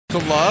To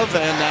Love,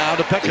 and now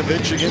to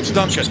Pekovic against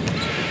Duncan.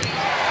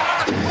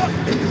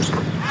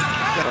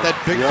 Got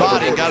that big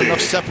body, got enough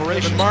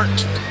separation. Martin.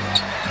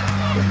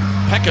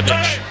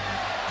 Pekovic.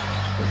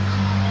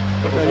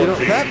 Yeah, you know,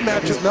 that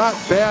match is not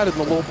bad in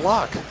the low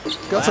block.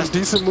 Got some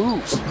decent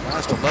moves.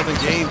 Last 11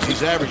 games,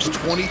 he's averaged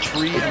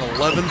 23 and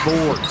 11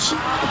 boards.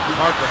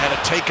 Parker had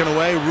it taken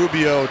away.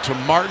 Rubio to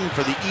Martin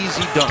for the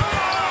easy dunk.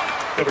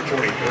 Number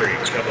 23,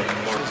 Kevin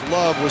Martin.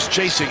 Love was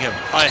chasing him.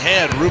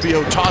 Ahead,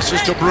 Rubio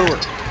tosses to Brewer.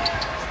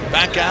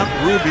 Back out,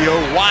 Rubio,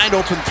 wide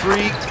open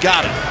three,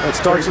 got it. That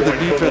starts with the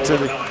defense.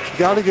 You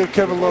got to give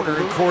Kevin Love.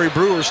 And Corey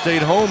Brewer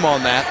stayed home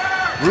on that.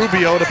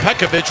 Rubio to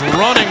Pekovic,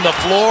 running the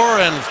floor,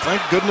 and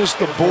thank goodness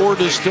the board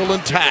is still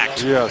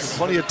intact. Yes.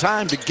 Plenty of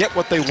time to get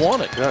what they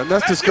wanted. Yeah, and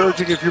that's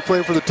discouraging if you're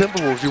playing for the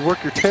Timberwolves. You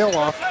work your tail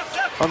off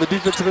on the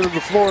defensive end of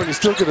the floor, and you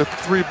still get a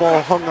three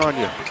ball hung on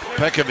you.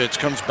 Pekovic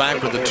comes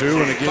back with a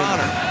two, and again,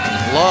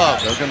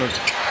 Love, they're going to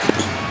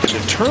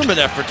determined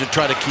effort to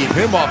try to keep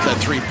him off that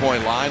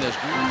three-point line. As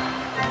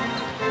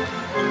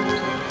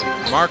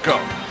Marco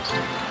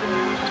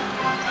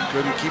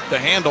couldn't keep the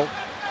handle.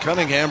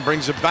 Cunningham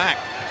brings it back.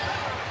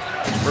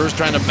 Spurs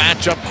trying to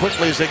match up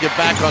quickly as they get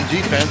back on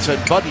defense, and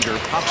Budinger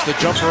pops the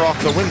jumper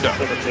off the window.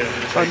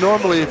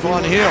 Normally, if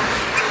on him.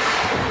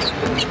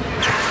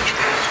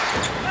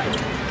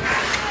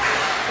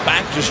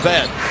 Back to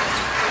Sved.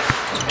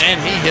 And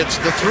he hits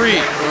the three.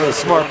 A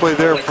smart play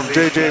there from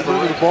JJ.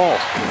 Move the ball.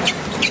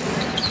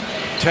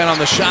 10 on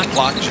the shot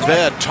clock.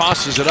 Sved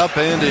tosses it up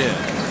and in.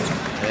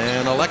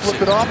 And Alexei.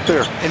 Flip it off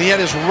there. And he had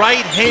his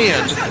right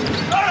hand,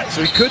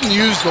 so he couldn't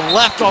use the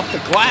left off the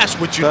glass,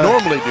 which you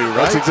normally do,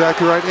 right? That's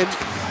exactly right. And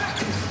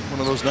one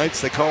of those nights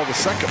they call the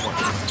second one.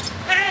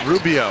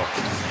 Rubio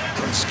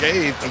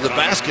unscathed to the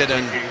basket,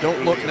 and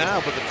don't look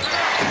now, but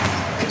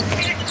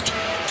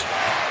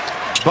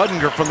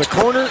Budinger from the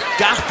corner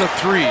got the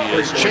three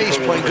as Chase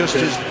playing just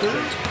his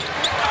third.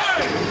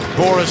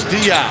 Boris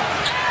Diaw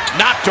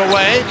knocked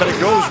away, but it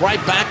goes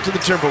right back to the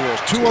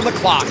Timberwolves. 2 on the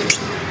clock.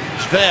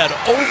 Sved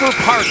over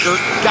Parker,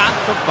 got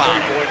the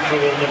body.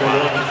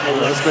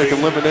 That's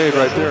making lemonade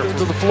right there.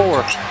 To the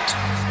floor.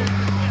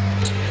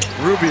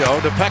 Rubio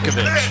to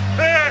Pekovic.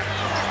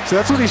 So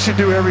that's what he should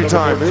do every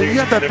time. You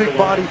got that big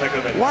body.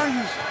 Why are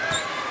you?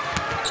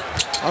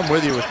 I'm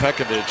with you with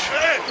Pekovic.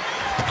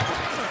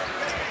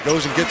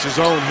 Goes and gets his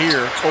own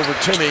here over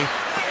Timmy.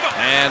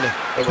 And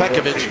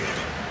Pekovic.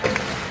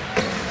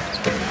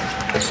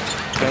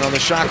 And on the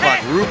shot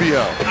clock,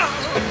 Rubio.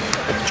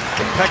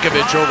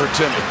 Pekovic over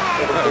Timmy.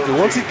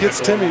 Once he gets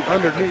Timmy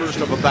underneath.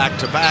 First of a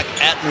back-to-back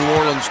at New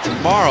Orleans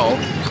tomorrow.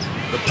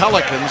 The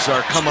Pelicans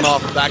are coming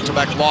off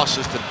back-to-back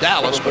losses to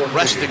Dallas, but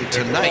resting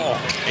tonight.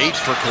 8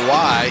 for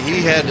Kawhi.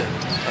 He had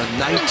a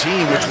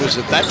 19, which was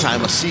at that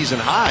time a season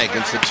high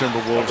against the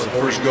Timberwolves the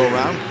first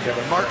go-round.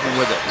 Martin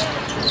with it.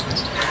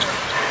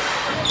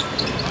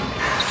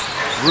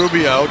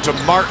 Rubio to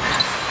Martin.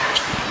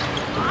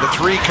 The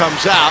three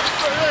comes out.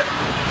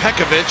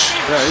 Pekovic,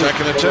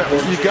 second attempt.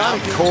 You got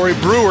it. Corey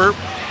Brewer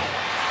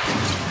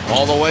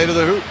all the way to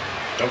the hoop.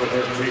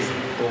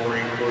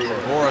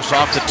 Morris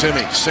off to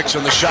Timmy. 6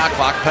 on the shot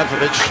clock.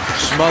 Pekovic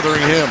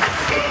smothering him.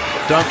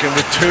 Duncan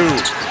with 2.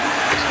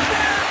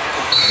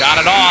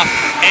 Got it off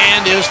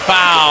and is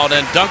fouled.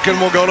 And Duncan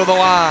will go to the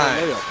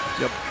line.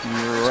 Yep,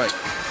 you're right.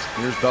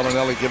 Here's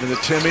Bellinelli giving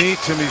to Timmy.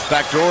 Timmy's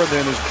backdoor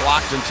then is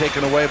blocked and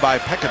taken away by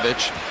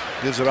Pekovic.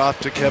 Gives it off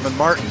to Kevin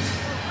Martin.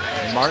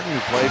 Martin, who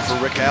played for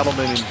Rick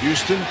Adelman in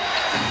Houston,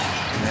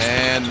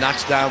 and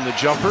knocks down the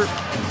jumper.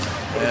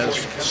 Has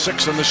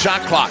 6 on the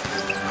shot clock.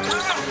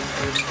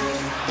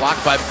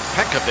 Blocked by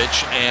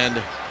Pekovic,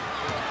 and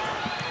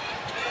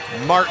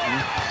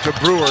Martin to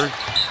Brewer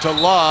to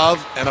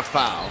Love, and a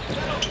foul.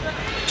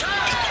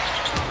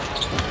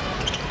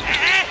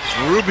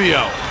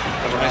 Rubio,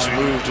 nice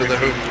move to the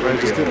hoop. Right,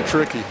 just getting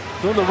tricky.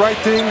 Doing the right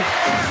thing.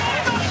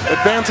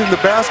 Advancing the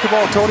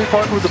basketball. Tony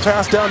Parker with the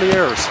pass down the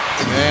airs.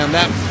 And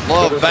that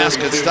Love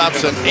basket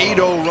stops an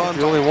 8-0 run.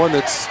 The only one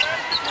that's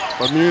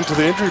immune to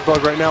the injury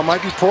bug right now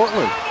might be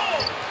Portland.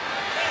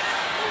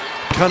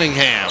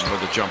 Cunningham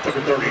with a jumper.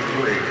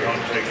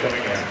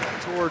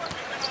 Toward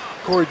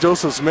Corey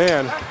Joseph's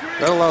man.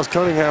 That allows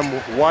Cunningham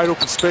wide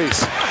open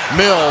space.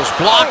 Mills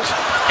blocked.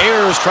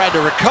 Ayers tried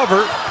to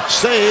recover.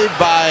 Saved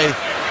by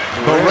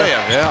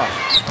Barea. Yeah.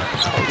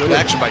 Good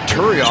action by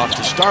Turioff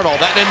to start all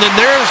that. And then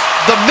there's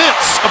the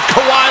mitts of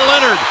Kawhi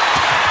Leonard.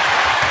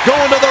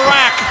 Going to the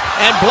rack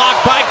and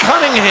blocked by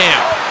Cunningham.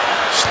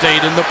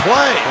 Stayed in the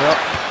play. Yep.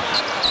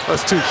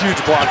 That's 2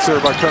 huge blocks there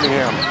by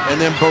Cunningham.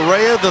 And then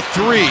Barea the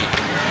 3.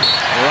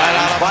 Right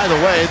out. By the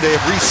way, they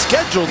have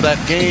rescheduled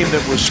that game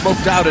that was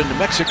smoked out in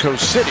Mexico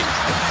City,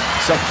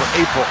 set for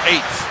April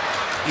 8th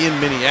in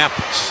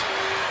Minneapolis.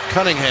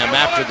 Cunningham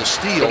after the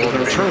steal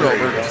and the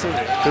turnover.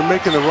 They're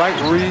making the right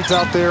reads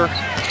out there.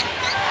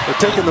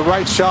 They're taking the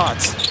right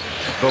shots.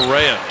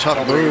 Barea,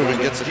 tough move and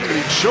gets a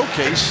lead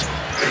showcase.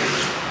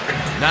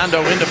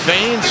 Nando into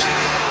Baines.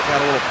 Got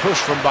a little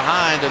push from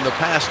behind and the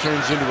pass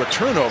turns into a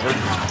turnover.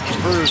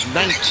 Spurs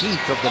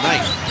 19th of the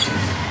night.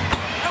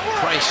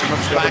 Price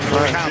comes back to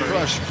the counter.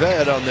 Crush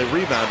Ved on the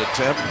rebound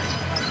attempt.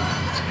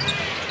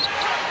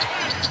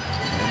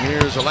 And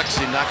here's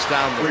Alexei, knocks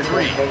down the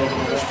three.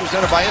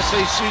 Presented by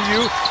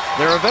SACU.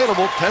 They're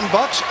available $10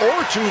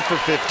 or 2 for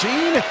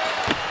 $15.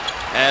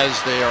 As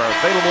they are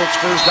available at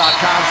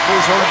Spurs.com.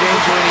 Spurs home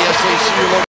games during the SACU.